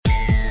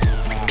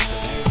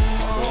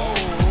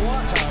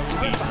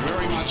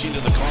much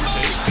into the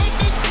contest.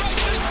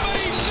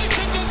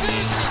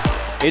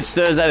 It's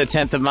Thursday the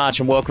 10th of March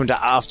and welcome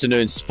to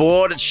Afternoon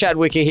Sport. It's Shad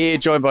Wicker here,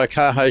 joined by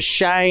co-host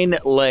Shane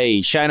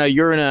Lee. Shane,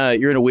 you're in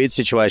a weird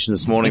situation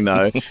this morning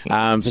though.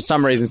 For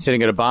some reason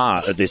sitting at a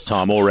bar at this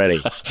time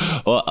already.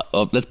 Well,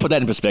 let's put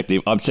that in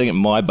perspective. I'm sitting at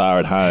my bar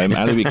at home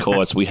only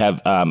because we have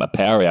a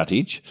power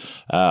outage,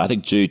 I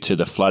think due to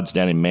the floods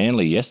down in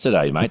Manly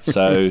yesterday, mate.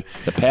 So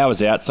the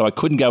power's out, so I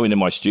couldn't go into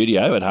my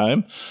studio at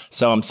home.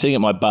 So I'm sitting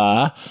at my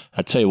bar.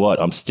 I tell you what,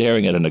 I'm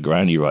staring at a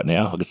Negroni right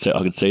now. I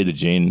could see the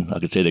gin, I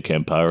could see the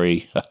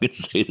Campari, I could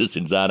see the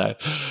Cinzano,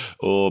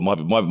 or might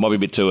be a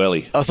bit too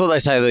early. I thought they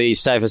say the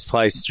safest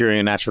place during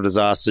a natural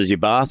disaster is your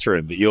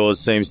bathroom, but yours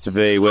seems to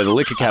be where the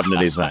liquor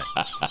cabinet is, mate.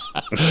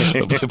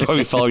 We'll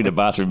probably following the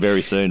bathroom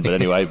very soon, but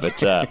anyway,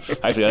 hopefully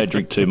I don't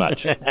drink too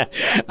much.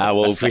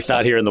 Well, if we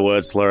start hearing the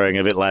word slurring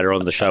a bit later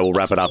on in the show, we'll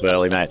wrap it up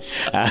early, mate.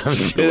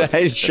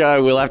 Today's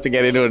show, we'll have to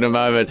get into it in a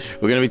moment.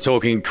 We're going to be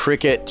talking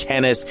cricket,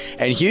 tennis,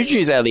 and huge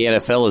news out of the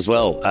NFL as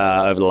well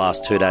over the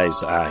last 2 days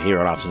here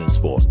on Afternoon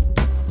Sport.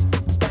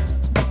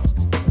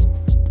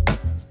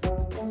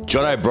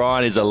 John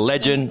O'Brien is a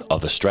legend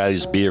of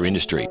Australia's beer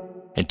industry.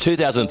 In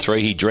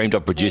 2003, he dreamed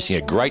of producing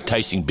a great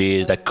tasting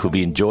beer that could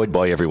be enjoyed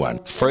by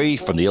everyone, free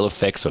from the ill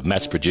effects of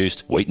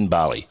mass-produced wheat and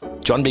barley.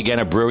 John began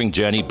a brewing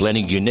journey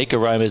blending unique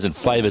aromas and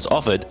flavours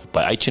offered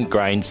by ancient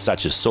grains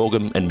such as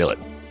sorghum and millet.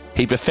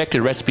 He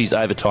perfected recipes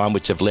over time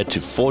which have led to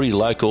 40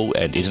 local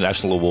and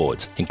international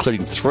awards,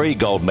 including 3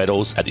 gold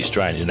medals at the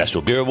Australian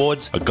International Beer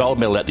Awards, a gold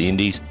medal at the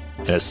Indies,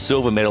 and a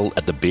silver medal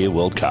at the Beer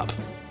World Cup.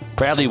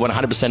 Proudly 100%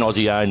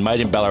 Aussie-owned,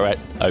 made in Ballarat,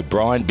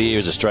 O'Brien Beer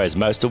is Australia's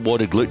most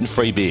awarded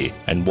gluten-free beer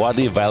and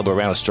widely available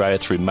around Australia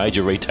through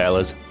major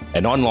retailers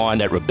and online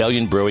at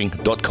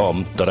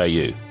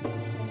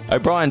rebellionbrewing.com.au.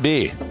 O'Brien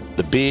Beer,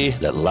 the beer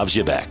that loves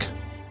you back.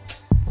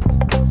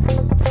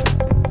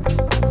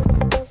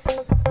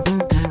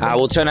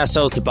 We'll turn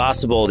ourselves to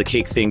basketball to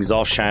kick things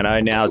off,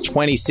 Shano. Now,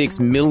 $26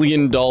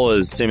 million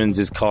Simmons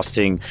is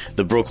costing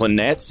the Brooklyn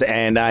Nets,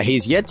 and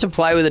he's yet to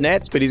play with the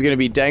Nets, but he's going to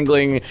be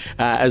dangling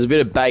as a bit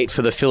of bait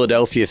for the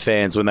Philadelphia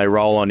fans when they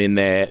roll on in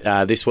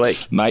there this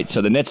week. Mate, so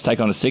the Nets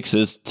take on the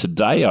Sixers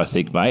today, I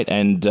think, mate,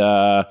 and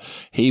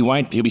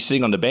he'll be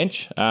sitting on the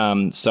bench.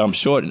 So I'm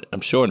sure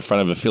in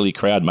front of a Philly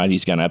crowd, mate,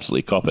 he's going to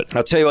absolutely cop it.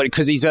 I'll tell you what,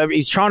 because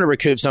he's trying to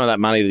recoup some of that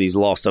money that he's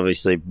lost,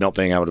 obviously not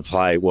being able to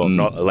play,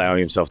 not allowing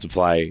himself to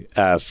play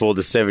for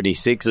the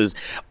 76ers.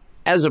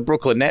 As a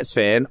Brooklyn Nets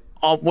fan,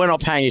 we're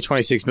not paying you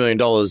 $26 million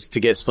to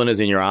get splinters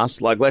in your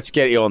ass. Like, let's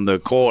get you on the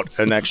court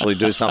and actually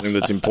do something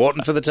that's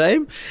important for the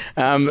team.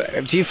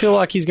 Do you feel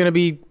like he's going to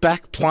be he's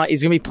going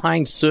to be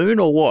playing soon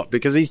or what?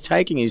 Because he's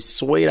taking his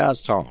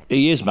sweet-ass time.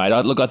 He is, mate.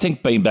 I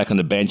think being back on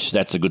the bench,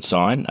 that's a good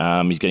sign.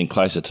 He's getting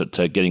closer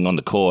to getting on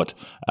the court.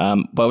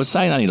 But I was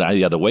saying only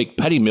the other week,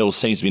 Paddy Mills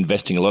seems to be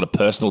investing a lot of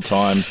personal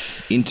time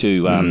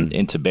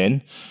into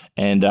Ben.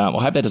 And I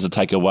hope that doesn't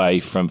take away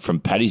from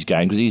Paddy's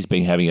game because he's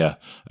been having a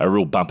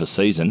real bumper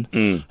season.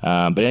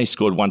 But he only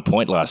scored 1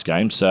 point last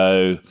game.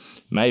 So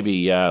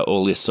maybe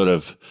all this sort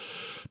of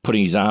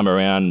putting his arm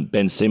around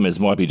Ben Simmons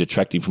might be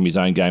detracting from his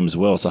own game as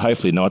well. So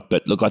hopefully not.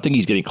 But look, I think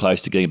he's getting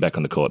close to getting back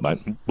on the court, mate.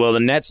 Well,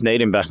 the Nets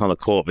need him back on the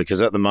court because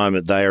at the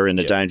moment they are in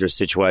a dangerous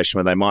situation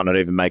where they might not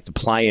even make the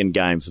play-in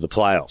game for the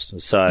playoffs.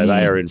 So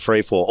they are in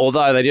free fall.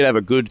 Although they did have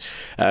a good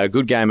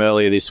game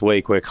earlier this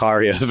week where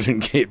Kyrie Irving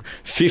get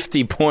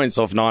 50 points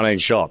off 19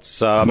 shots.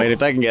 So, I mean, if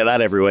they can get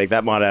that every week,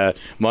 that might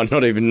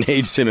not even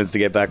need Simmons to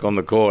get back on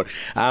the court.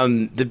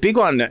 The big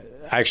one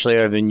actually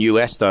over in the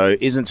US, though,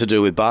 isn't to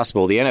do with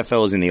basketball. The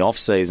NFL is in the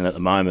off-season at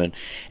the moment,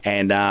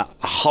 and a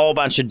whole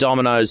bunch of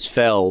dominoes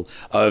fell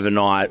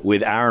overnight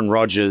with Aaron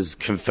Rodgers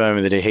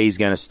confirming that he's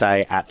going to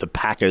stay at the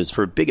Packers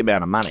for a big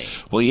amount of money.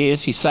 Well,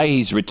 yes, he say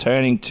he's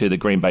returning to the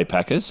Green Bay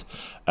Packers,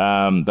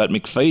 but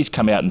McPhee's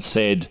come out and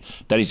said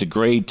that he's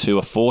agreed to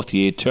a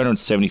fourth-year,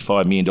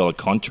 $275 million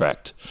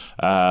contract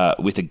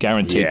with a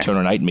guaranteed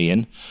 $208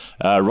 million.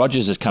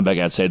 Rodgers has come back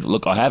out and said,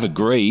 look, I have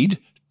agreed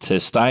to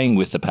staying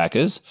with the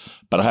Packers,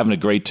 but I haven't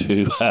agreed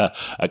to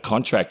a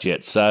contract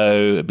yet.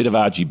 So a bit of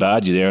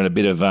argy-bargy there and a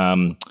bit of,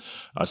 I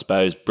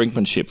suppose,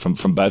 brinkmanship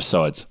from both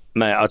sides.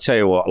 Mate, I'll tell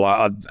you what,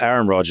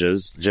 Aaron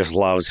Rodgers just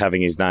loves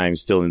having his name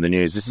still in the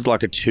news. This is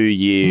like a 2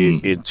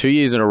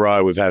 years in a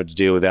row we've had to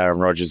deal with Aaron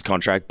Rodgers'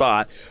 contract,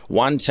 but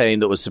one team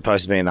that was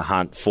supposed to be in the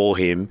hunt for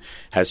him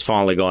has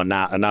finally gone,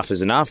 nah, enough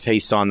is enough. He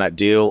signed that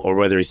deal, or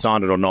whether he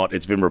signed it or not,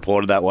 it's been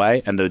reported that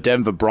way, and the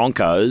Denver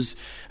Broncos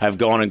have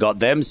gone and got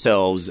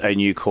themselves a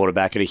new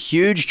quarterback in a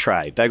huge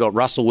trade. They got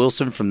Russell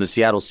Wilson from the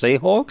Seattle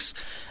Seahawks.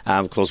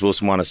 Of course,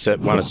 Wilson won a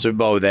Super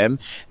Bowl with them.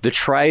 The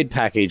trade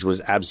package was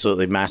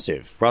absolutely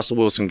massive. Russell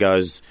Wilson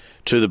goes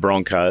to the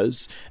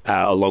Broncos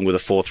along with a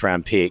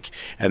fourth-round pick,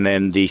 and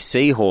then the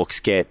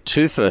Seahawks get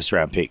 2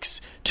 first-round picks,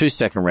 2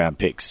 second-round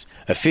picks,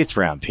 a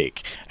fifth-round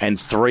pick, and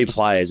 3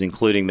 players,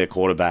 including their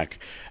quarterback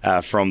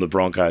from the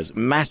Broncos.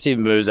 Massive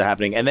moves are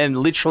happening. And then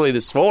literally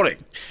this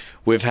morning,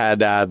 We've had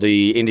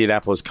the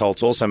Indianapolis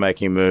Colts also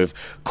making a move.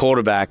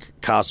 Quarterback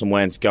Carson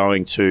Wentz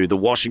going to the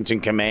Washington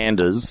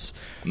Commanders,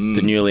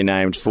 the newly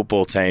named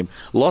football team.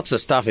 Lots of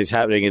stuff is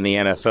happening in the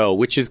NFL,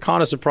 which is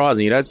kind of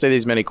surprising. You don't see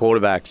these many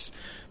quarterbacks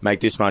make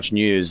this much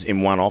news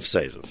in one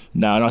off-season.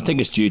 No, and I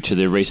think it's due to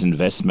the recent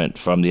investment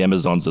from the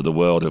Amazons of the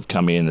world have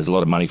come in. There's a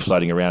lot of money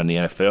floating around in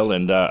the NFL,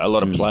 and a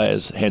lot of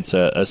players, hence,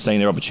 are seeing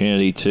their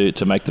opportunity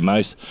to make the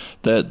most.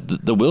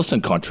 The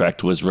Wilson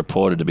contract was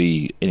reported to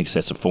be in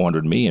excess of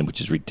 $400 million, which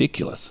is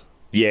ridiculous.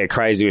 Yeah,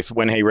 crazy.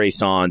 When he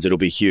re-signs, it'll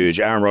be huge.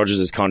 Aaron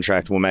Rodgers'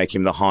 contract will make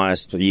him the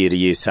highest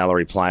year-to-year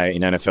salary player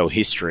in NFL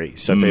history.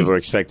 So people are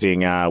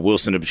expecting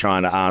Wilson to be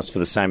trying to ask for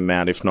the same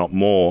amount, if not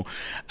more.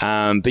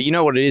 But you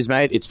know what it is,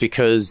 mate? It's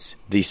because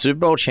the Super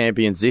Bowl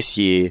champions this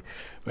year,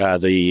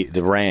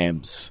 the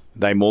Rams,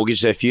 they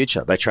mortgaged their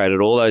future. They traded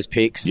all those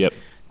picks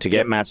to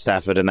get Matt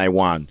Stafford, and they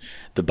won.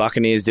 The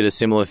Buccaneers did a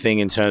similar thing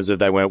in terms of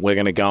they went, we're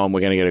going to go and we're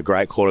going to get a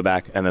great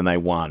quarterback, and then they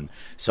won.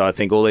 So I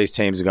think all these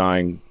teams are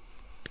going,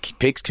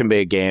 picks can be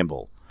a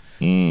gamble,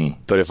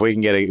 but if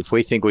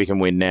we think we can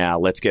win now,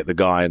 let's get the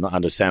guy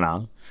under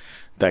center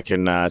that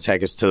can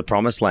take us to the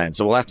promised land.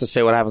 So we'll have to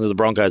see what happens to the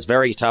Broncos.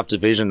 Very tough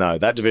division, though.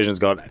 That division's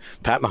got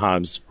Pat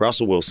Mahomes,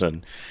 Russell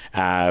Wilson.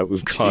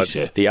 We've got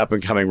the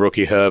up-and-coming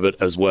rookie Herbert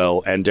as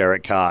well, and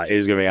Derek Carr. It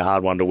is going to be a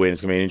hard one to win.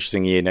 It's going to be an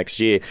interesting year next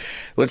year.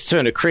 Let's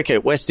turn to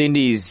cricket. West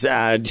Indies,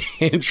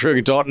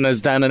 Deandra Dottin has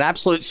done an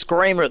absolute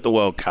screamer at the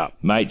World Cup.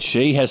 Mate,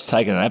 she has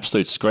taken an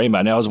absolute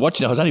screamer. Now, I was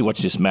only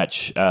watching this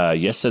match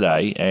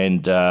yesterday,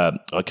 and I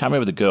can't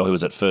remember the girl who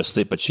was at first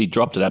slip, but she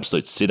dropped an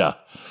absolute sitter.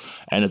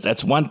 And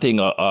that's one thing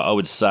I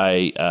would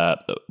say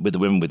with the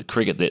women with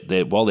cricket,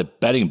 that while their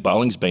batting and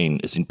bowling's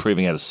is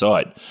improving out of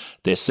sight,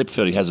 their slip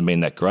fielding hasn't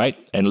been that great.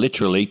 And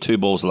literally 2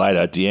 balls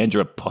later,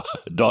 Deandra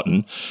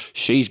Dottin,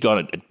 she's got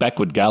it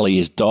backward gully,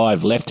 has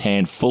dived left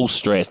hand full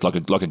strength like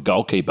a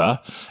goalkeeper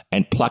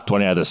and plucked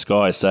one out of the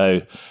sky.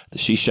 So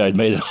she showed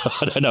me that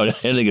I don't know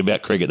anything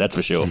about cricket, that's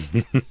for sure.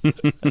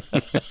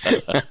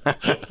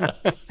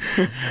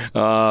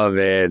 Oh,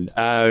 man.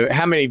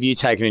 How many have you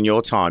taken in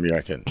your time, you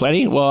reckon?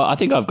 Plenty. Well, I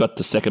think I've got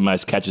the second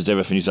most catches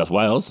ever for New South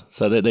Wales.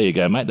 So there you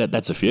go, mate.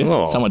 That's a few.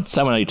 Oh.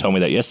 Someone only told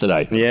me that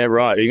yesterday. Yeah,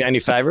 right. Any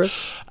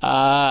favourites?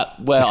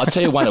 Well, I'll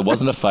tell you one that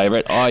wasn't a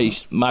favourite.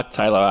 Mark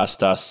Taylor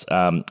asked us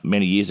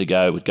many years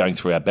ago, with going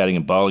through our batting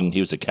and bowling, he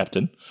was the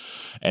captain.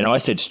 And I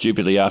said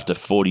stupidly after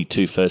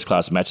 42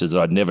 first-class matches that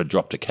I'd never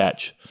dropped a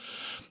catch.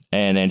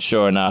 And then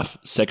sure enough,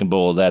 second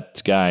ball of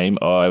that game,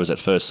 I was at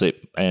first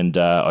slip and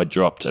I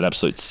dropped an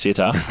absolute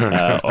sitter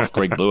off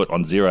Greg Blewett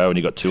on 0 and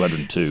he got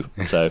 202.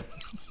 So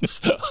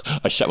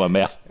I shut my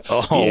mouth.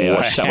 Oh, yeah, wow.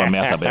 I shut my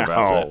mouth up ever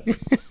after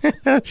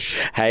that.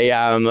 Hey,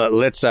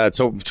 let's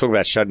talk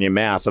about shutting your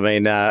mouth. I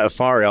mean, a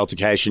fiery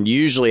altercation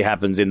usually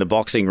happens in the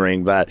boxing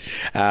ring, but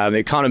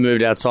it kind of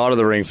moved outside of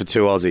the ring for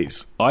 2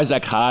 Aussies.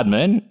 Isaac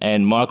Hardman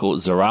and Michael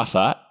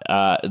Zarafa,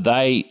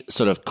 they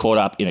sort of caught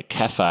up in a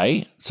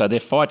cafe. So their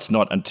fight's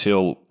not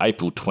until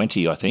April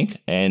 20, I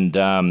think. And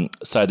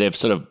so they've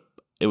sort of,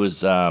 it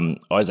was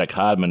Isaac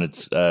Hardman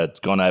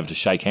had gone over to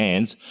shake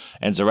hands,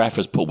 and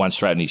Zarafa's put one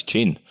straight in his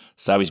chin.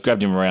 So he's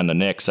grabbed him around the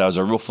neck. So it was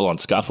a real full-on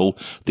scuffle.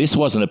 This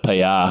wasn't a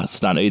PR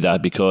stunt either,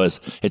 because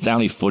it's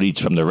only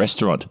footage from the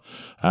restaurant.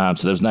 So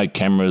there was no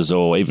cameras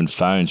or even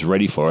phones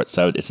ready for it.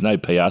 So it's no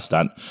PR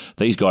stunt.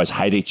 These guys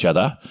hate each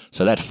other.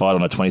 So that fight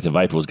on the 20th of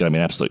April is going to be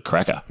an absolute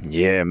cracker.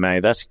 Yeah, mate,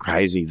 that's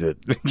crazy to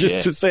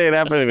see it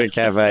happen in a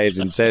cafe is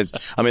insane.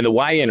 I mean, the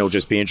weigh-in will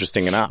just be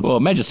interesting enough. Well,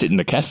 imagine sitting in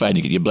a cafe and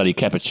you get your bloody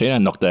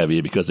cappuccino knocked over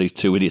you because these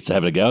 2 idiots are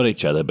having a go at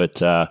each other.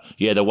 But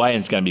yeah, the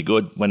weigh-in's going to be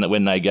good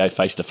when they go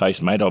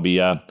face-to-face, mate. I'll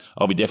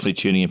be definitely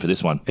tuning in for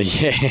this one.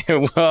 Yeah,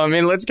 well, I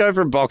mean, let's go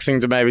from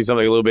boxing to maybe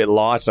something a little bit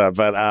lighter,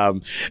 but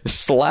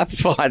slap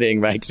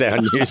fighting makes our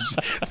news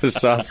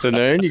this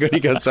afternoon. You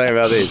got to say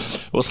about this?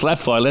 Well, slap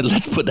fight,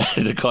 let's put that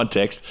into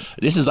context.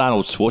 This is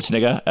Arnold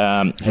Schwarzenegger,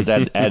 has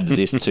added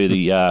this to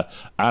the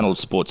Arnold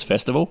Sports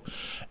Festival,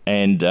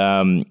 and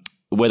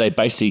where they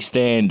basically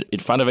stand in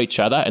front of each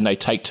other and they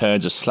take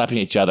turns of slapping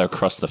each other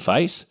across the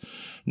face.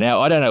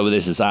 Now, I don't know whether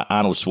this is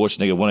Arnold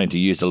Schwarzenegger wanting to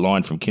use a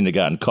line from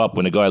Kindergarten Cop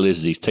when a guy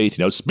loses his teeth,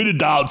 spit it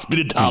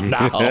down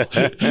now.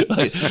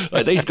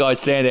 like these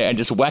guys stand there and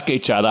just whack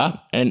each other,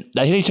 and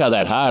they hit each other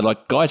that hard.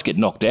 Like, guys get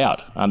knocked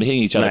out. They're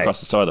hitting each other across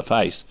the side of the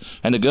face.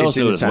 And the girls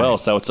do it as well,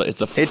 so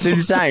it's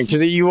insane,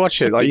 because you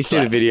watch it, like you see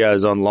the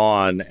videos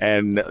online,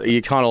 and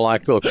you kind of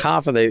like, look,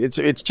 half of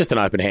it's just an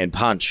open hand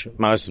punch,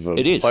 most of them.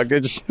 It is. Like,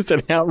 it's just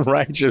an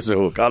outrageous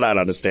hook. I don't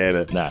understand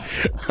it. No.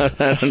 I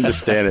don't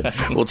understand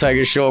it. We'll take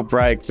a short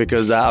break,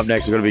 because up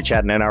next we're going to be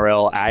chatting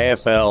NRL,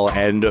 AFL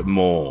and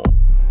more.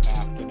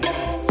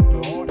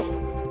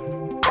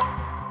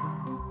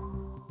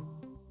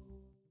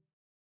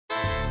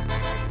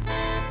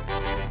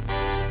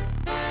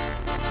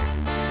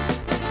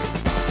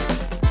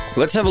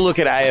 Let's have a look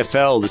at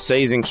AFL, the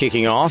season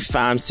kicking off.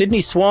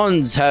 Sydney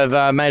Swans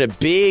have made a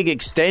big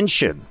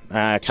extension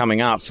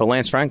coming up for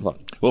Lance Franklin.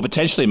 Well,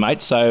 potentially,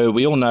 mate. So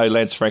we all know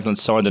Lance Franklin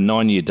signed a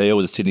 9-year deal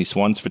with the Sydney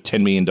Swans for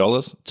 $10 million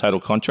total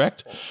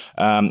contract.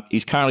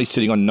 He's currently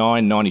sitting on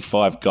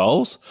 995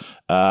 goals.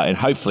 And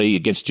hopefully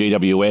against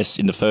GWS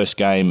in the first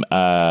game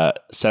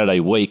Saturday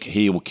week,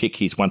 he will kick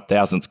his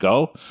 1,000th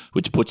goal,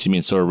 which puts him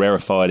in sort of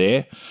rarefied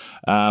air.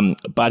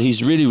 But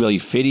he's really, really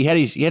fit. He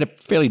had a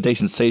fairly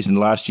decent season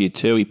last year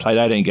too. He played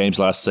 18 games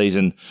last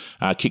season,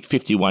 kicked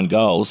 51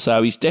 goals.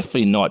 So he's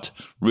definitely not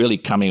really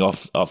coming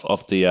off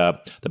the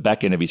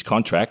back end of his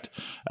contract.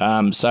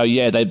 So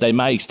yeah, they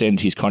may extend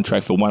his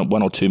contract for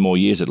one or two more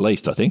years at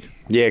least, I think.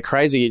 Yeah,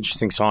 crazy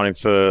interesting signing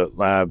for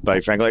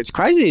Buddy Franklin. It's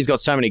crazy he's got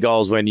so many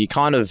goals when you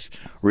kind of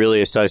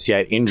really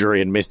associate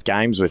injury and missed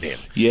games with him.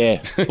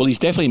 Yeah, well, he's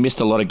definitely missed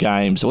a lot of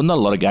games. Well, not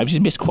a lot of games. He's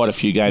missed quite a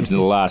few games in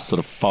the last sort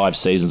of 5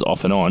 seasons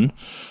off and on.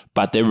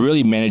 But they're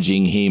really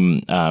managing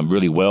him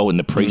really well in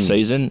the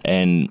preseason,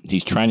 and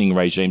his training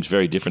regime's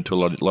very different to a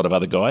lot of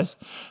other guys.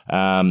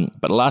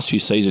 But the last few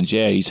seasons,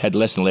 yeah, he's had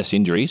less and less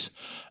injuries.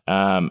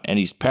 And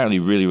he's apparently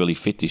really, really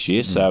fit this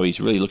year. So he's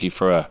really looking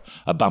for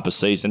a bumper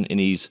season in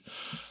his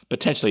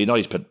potentially not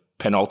his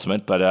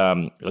penultimate, but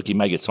look, he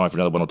may get signed for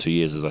another 1 or 2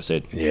 years, as I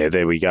said. Yeah,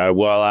 there we go.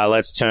 Well,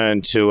 let's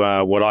turn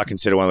to what I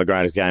consider one of the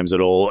greatest games at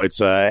all. It's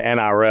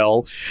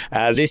NRL.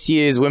 This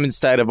year's Women's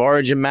State of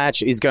Origin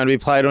match is going to be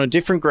played on a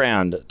different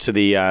ground to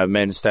the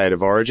Men's State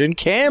of Origin.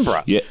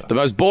 Canberra, the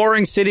most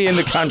boring city in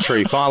the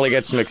country, finally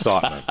gets some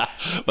excitement.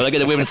 Well, they get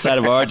the Women's State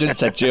of Origin.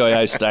 It's at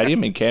GIO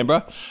Stadium in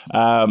Canberra.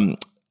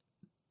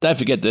 Don't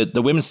forget that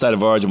the Women's State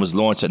of Origin was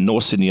launched at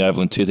North Sydney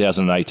Oval in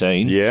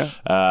 2018. Yeah.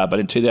 But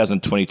in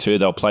 2022,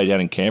 they'll play down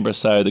in Canberra.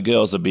 So the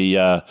girls will be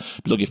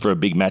looking for a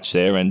big match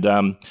there. And,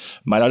 mate,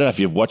 I don't know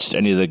if you've watched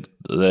any of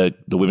the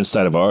Women's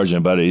State of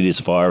Origin, but it is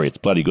fiery. It's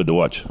bloody good to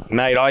watch.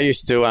 Mate, I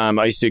used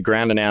to do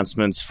ground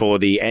announcements for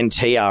the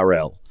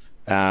NTRL.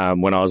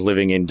 When I was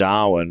living in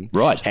Darwin.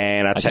 Right.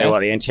 And I tell you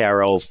what, the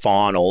NTRL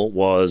final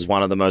was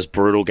one of the most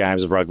brutal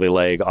games of rugby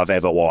league I've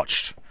ever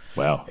watched.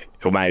 Wow.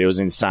 Mate, it was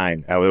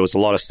insane. There was a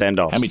lot of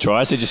send-offs. How many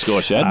tries did you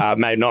score, Shad?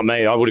 Mate, not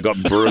me. I would have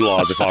got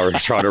brutalised if I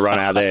tried to run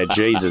out there.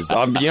 Jesus.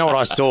 You know what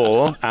I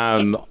saw?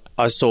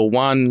 I saw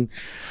one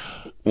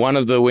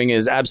of the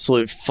wingers,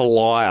 absolute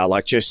flyer,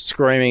 like just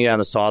screaming down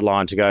the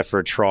sideline to go for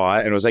a try.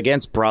 And it was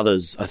against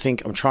Brothers.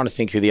 I'm trying to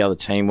think who the other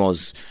team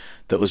was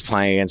that was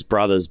playing against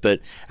Brothers,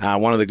 but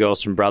one of the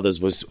girls from Brothers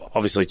was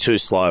obviously too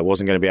slow,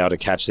 wasn't going to be able to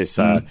catch this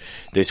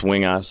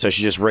winger, so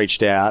she just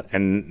reached out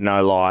and,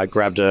 no lie,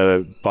 grabbed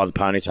her by the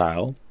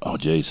ponytail. Oh,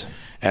 jeez.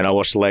 And I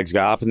watched the legs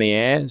go up in the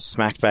air,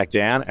 smacked back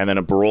down, and then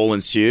a brawl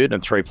ensued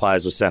and 3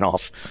 players were sent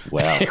off.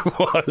 Wow. It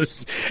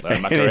was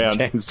an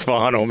intense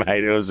final,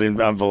 mate. It was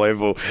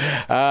unbelievable.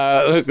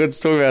 Look, let's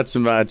talk about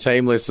some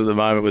team lists at the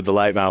moment with the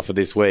late mail for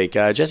this week.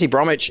 Jesse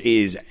Bromwich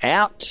is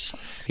out.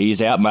 He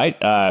is out, mate,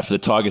 for the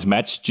Tigers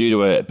match due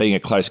to it being a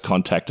close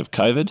contact of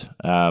COVID.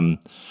 And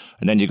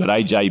then you've got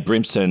AJ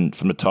Brimson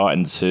from the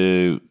Titans,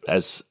 who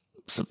has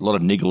a lot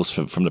of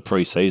niggles from the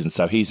pre-season,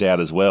 so he's out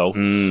as well.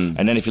 And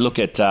then if you look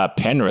at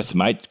Penrith,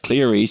 mate,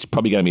 Cleary's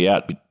probably going to be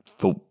out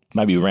for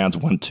maybe rounds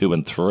 1, 2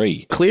 and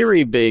 3.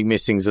 Cleary being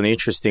missing is an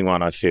interesting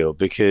one, I feel,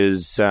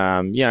 because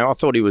I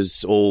thought he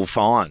was all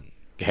fine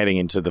heading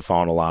into the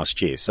final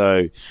last year.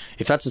 So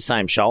if that's the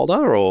same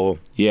shoulder or...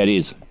 Yeah, it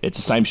is. It's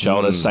the same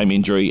shoulder, same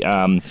injury.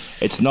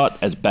 It's not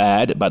as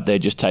bad, but they're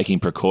just taking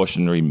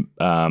precautionary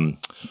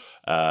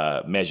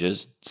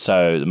measures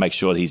so to make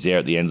sure that he's there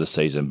at the end of the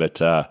season.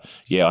 But I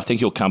think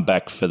he'll come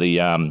back for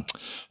the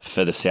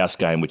South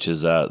game, which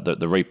is the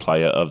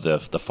replay of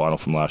the final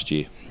from last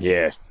year.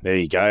 Yeah, there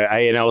you go.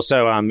 And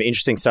also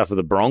interesting stuff with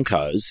the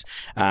Broncos.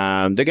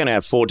 They're going to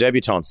have 4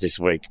 debutants this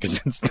week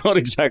because it's not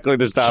exactly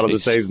the start of the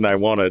season they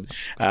wanted.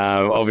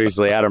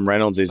 Obviously, Adam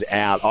Reynolds is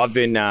out. I've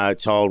been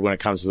told when it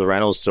comes to the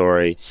Reynolds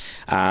story,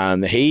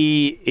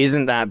 he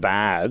isn't that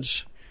bad.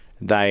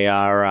 They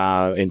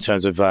are, in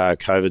terms of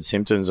COVID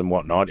symptoms and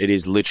whatnot, it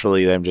is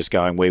literally them just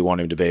going, we want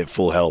him to be at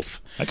full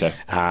health. Okay.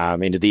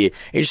 Into the year.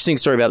 Interesting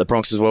story about the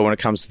Bronx as well when it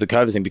comes to the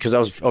COVID thing, because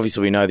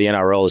obviously we know the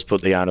NRL has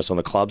put the onus on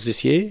the clubs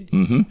this year,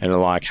 and they're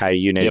like, hey,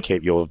 you need to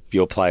keep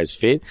your players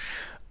fit.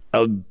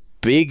 A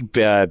big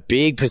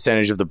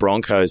percentage of the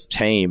Broncos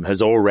team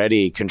has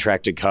already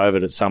contracted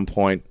COVID at some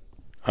point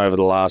over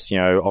the last,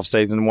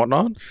 off-season and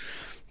whatnot.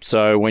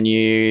 So when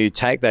you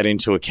take that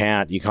into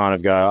account, you kind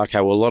of go,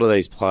 okay, well, a lot of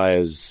these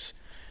players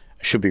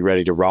should be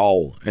ready to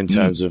roll in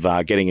terms of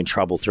getting in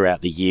trouble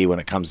throughout the year when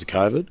it comes to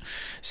COVID.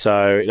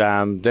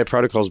 So their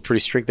protocols are pretty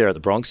strict there at the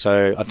Bronx.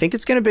 So I think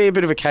it's going to be a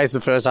bit of a case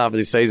the first half of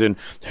this season,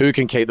 who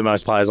can keep the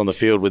most players on the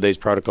field with these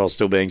protocols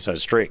still being so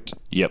strict.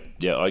 Yep,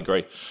 yeah, I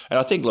agree. And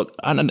I think, look,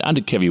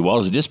 under Kevin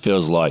Walters, it just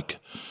feels like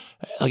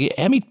how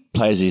many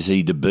players has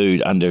he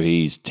debuted under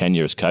his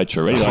tenure as coach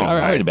already?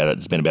 I read about it.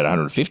 It's been about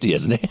 150,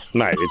 hasn't it?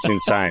 Mate, it's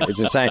insane. It's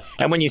insane.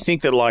 And when you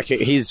think that, like,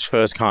 his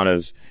first kind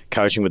of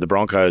coaching with the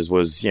Broncos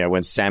was,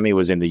 when Sammy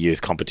was in the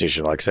youth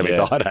competition, like Sammy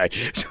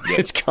Thaiday. So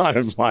it's kind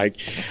of like,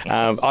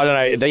 I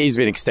don't know, he's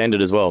been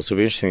extended as well. So it'll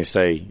be interesting to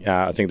see.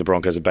 I think the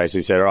Broncos have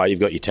basically said, all right, you've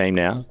got your team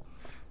now.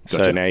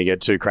 So now you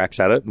get 2 cracks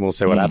at it, and we'll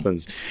see what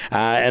happens.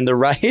 And the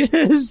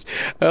Raiders,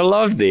 I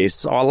love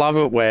this. I love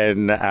it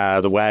when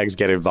the Wags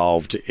get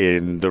involved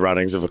in the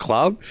runnings of a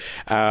club.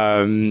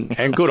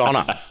 And good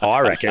honour, I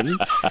reckon.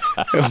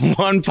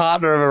 One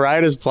partner of a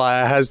Raiders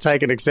player has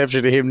taken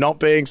exception to him not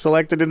being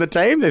selected in the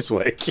team this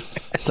week.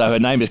 So her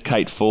name is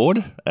Kate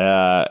Ford,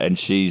 and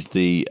she's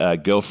the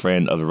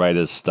girlfriend of the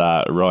Raiders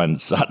star Ryan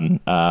Sutton,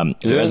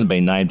 who hasn't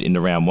been named in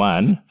the round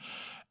 1.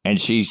 And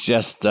she's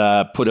just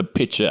put a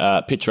picture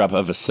up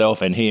of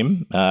herself and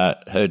him,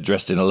 her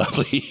dressed in a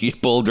lovely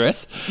ball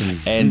dress,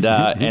 and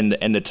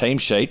the team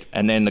sheet,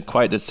 and then the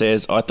quote that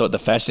says, "I thought the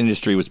fashion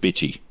industry was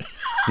bitchy."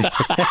 Mate,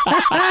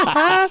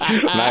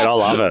 I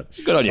love it.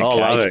 Good on you, I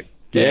Kate. love it.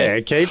 Yeah,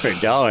 keep it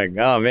going.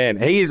 Oh, man.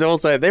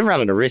 They're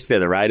running a risk there,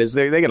 the Raiders.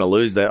 They're going to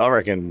lose that. I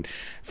reckon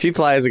a few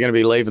players are going to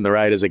be leaving the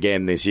Raiders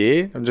again this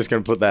year. I'm just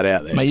going to put that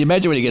out there. Mate, you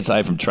imagine when he gets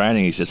home from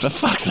training, he says, "For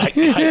fuck's sake,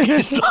 Kate, can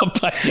you stop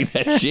posting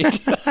that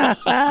shit?"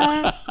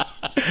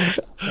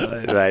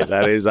 Mate,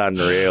 that is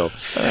unreal.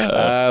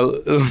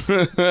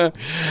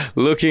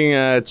 Looking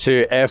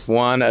to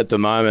F1 at the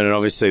moment, and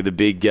obviously the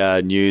big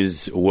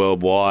news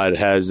worldwide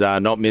has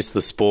not missed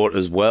the sport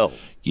as well.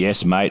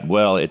 Yes, mate.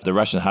 Well, it's the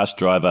Russian Hus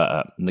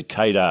driver,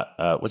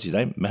 Nikita, what's his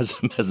name?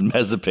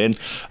 Mazepin.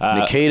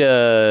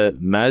 Nikita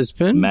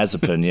Mazepin?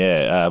 Mazepin,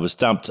 yeah. Was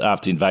dumped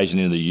after the invasion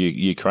into the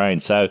Ukraine.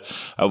 So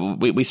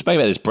we spoke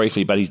about this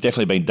briefly, but he's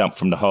definitely been dumped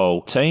from the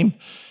whole team.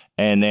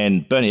 And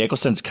then Bernie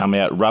Ecclestone's come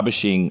out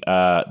rubbishing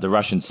the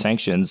Russian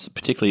sanctions,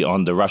 particularly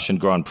on the Russian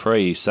Grand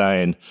Prix,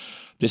 saying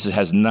this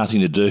has nothing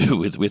to do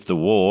with the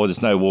war.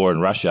 There's no war in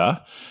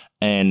Russia.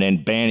 And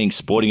then banning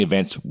sporting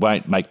events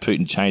won't make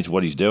Putin change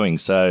what he's doing.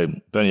 So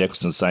Bernie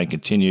Ecclestone's saying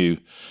continue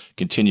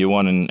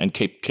on and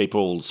keep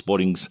all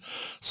sports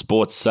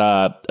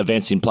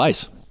events in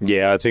place.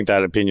 Yeah, I think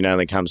that opinion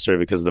only comes through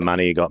because of the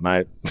money you got,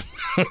 mate.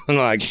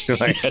 like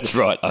That's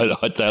right. I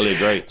totally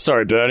agree.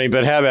 Sorry, Bernie,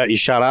 but how about you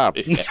shut up?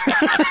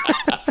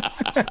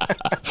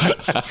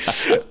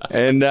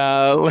 And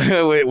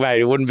mate,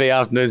 it wouldn't be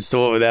afternoon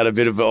sport without a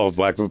bit of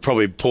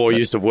probably poor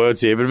use of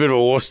words here, but a bit of a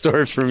war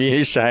story from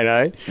you, Shane.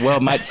 Eh?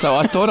 Well, mate, so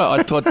I thought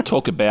I'd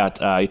talk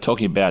about you're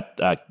talking about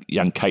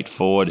young Kate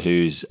Ford,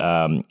 who's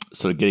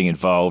sort of getting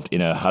involved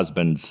in her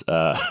husband's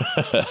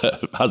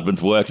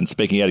work and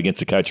speaking out against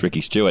the coach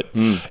Ricky Stewart.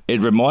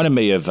 It reminded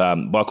me of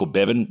Michael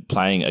Bevan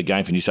playing a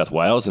game for New South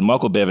Wales, and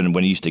Michael Bevan,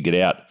 when he used to get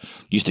out,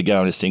 used to go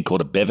on this thing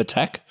called a Bev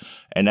attack.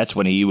 And that's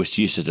when he used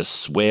to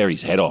just swear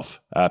his head off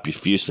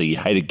profusely. He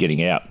hated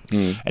getting out.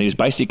 And he was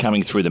basically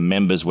coming through the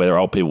members where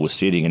old people were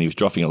sitting, and he was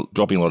dropping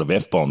a lot of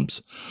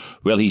F-bombs.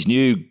 Well, his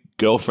new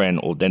girlfriend,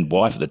 or then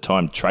wife at the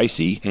time,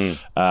 Tracy,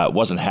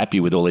 wasn't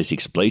happy with all these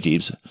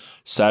expletives.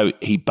 So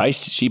she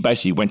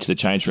basically went to the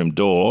change room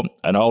door,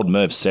 and old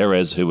Merv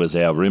Ceres, who was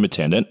our room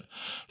attendant,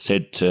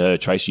 said to her,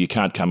 "Tracy, you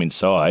can't come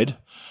inside."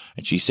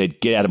 And she said,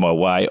 "Get out of my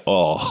way.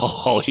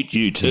 Oh, I'll hit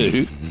you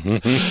too."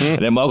 And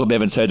then Michael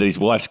Bevans heard that his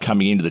wife's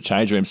coming into the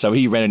change room, so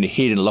he ran and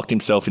hid and locked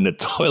himself in the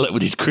toilet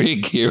with his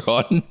cricket gear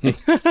on.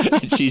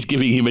 And she's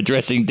giving him a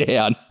dressing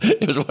down.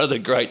 It was one of the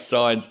great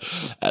signs.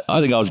 I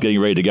think I was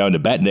getting ready to go into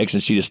bat next,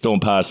 and she just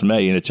stormed past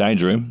me in a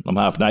change room. I'm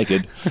half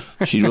naked.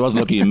 She wasn't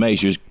looking at me.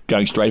 She was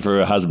going straight for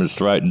her husband's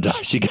throat, and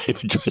she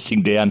gave a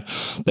dressing down.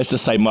 Let's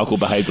just say Michael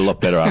behaved a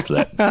lot better after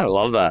that. I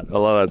love that. I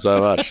love that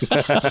so much.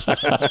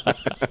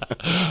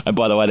 And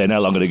by the way, they're no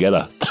longer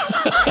together.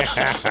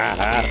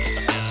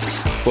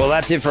 Well,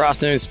 that's it for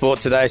Afternoon Sport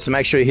today. So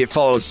make sure you hit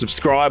follow and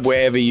subscribe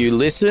wherever you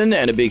listen.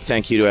 And a big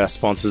thank you to our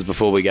sponsors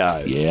before we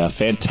go. Yeah,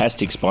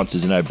 fantastic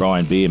sponsors in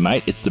O'Brien Beer,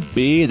 mate. It's the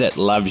beer that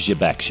loves you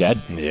back,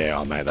 Shad. Yeah,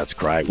 oh, mate, that's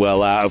great.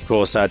 Well, of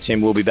course,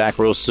 Tim will be back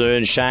real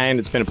soon. Shane,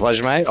 it's been a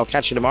pleasure, mate. I'll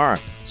catch you tomorrow.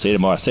 See you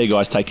tomorrow. See you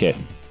guys. Take care.